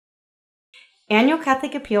Annual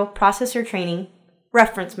Catholic Appeal Processor Training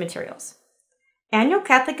Reference Materials. Annual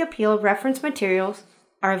Catholic Appeal reference materials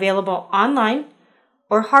are available online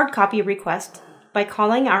or hard copy request by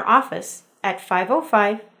calling our office at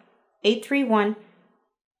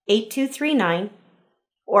 505-831-8239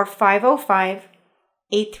 or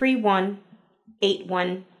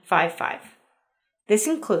 505-831-8155. This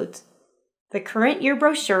includes the current year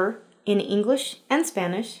brochure in English and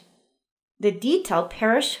Spanish, the detailed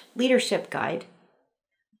parish leadership guide,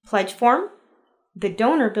 pledge form, the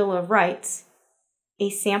donor bill of rights, a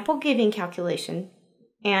sample giving calculation,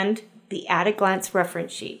 and the at-a-glance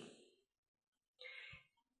reference sheet.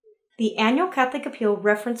 The Annual Catholic Appeal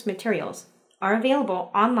reference materials are available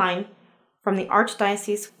online from the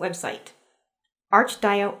Archdiocese website,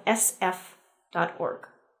 archdiosf.org.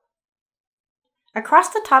 Across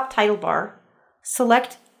the top title bar,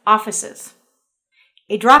 select Offices.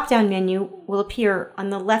 A drop-down menu will appear on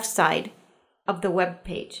the left side of the web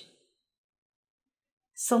page.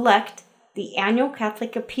 Select the Annual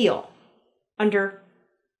Catholic Appeal under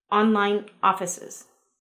Online Offices.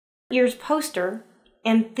 This year's poster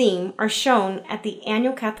and theme are shown at the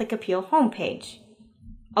Annual Catholic Appeal homepage.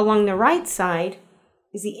 Along the right side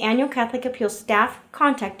is the Annual Catholic Appeal staff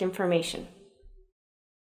contact information.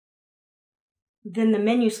 Then the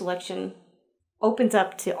menu selection opens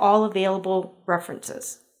up to all available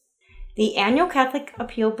references. The Annual Catholic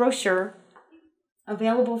Appeal brochure,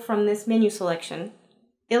 available from this menu selection,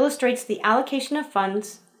 illustrates the allocation of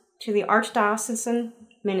funds to the Archdiocesan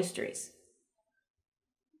ministries.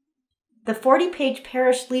 The 40-page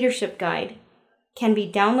Parish Leadership Guide can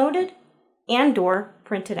be downloaded and/or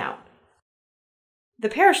printed out. The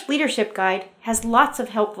Parish Leadership Guide has lots of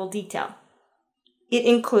helpful detail. It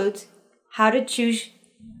includes how to choose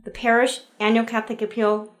the Parish Annual Catholic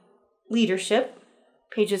Appeal Leadership,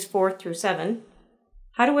 pages 4 through 7,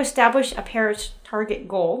 how to establish a parish target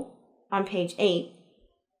goal, on page 8,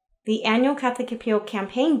 the Annual Catholic Appeal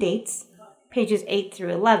campaign dates, pages 8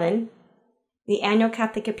 through 11, the Annual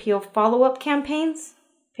Catholic Appeal follow-up campaigns,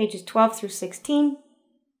 pages 12 through 16,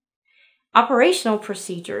 operational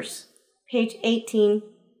procedures, page 18,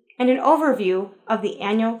 and an overview of the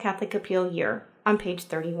Annual Catholic Appeal year on page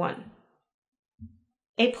 31.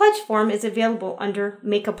 A pledge form is available under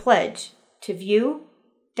Make a Pledge to view,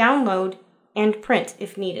 download, and print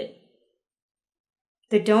if needed.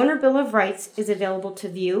 The Donor Bill of Rights is available to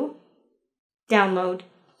view, download,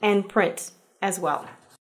 and print as well.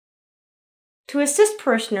 To assist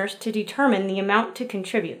parishioners to determine the amount to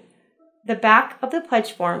contribute, the back of the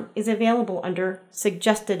pledge form is available under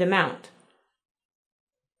Suggested Amount.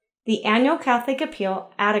 The Annual Catholic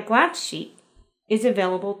Appeal at-a-glance sheet is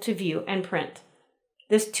available to view and print.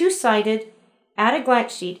 This two-sided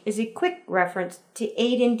at-a-glance sheet is a quick reference to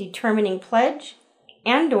aid in determining pledge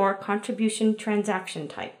and/or contribution transaction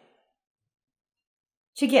type.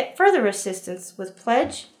 To get further assistance with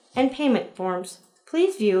pledge and payment forms,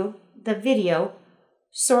 please view the video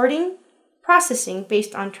Sorting Processing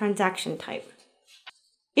based on transaction type.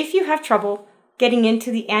 If you have trouble getting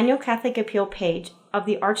into the Annual Catholic Appeal page of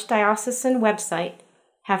the Archdiocesan website,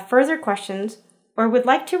 have further questions, or would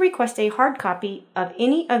like to request a hard copy of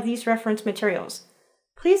any of these reference materials,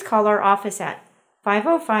 please call our office at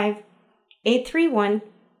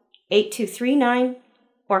 505-831-8239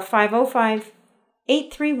 or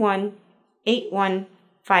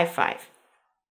 505-831-8155.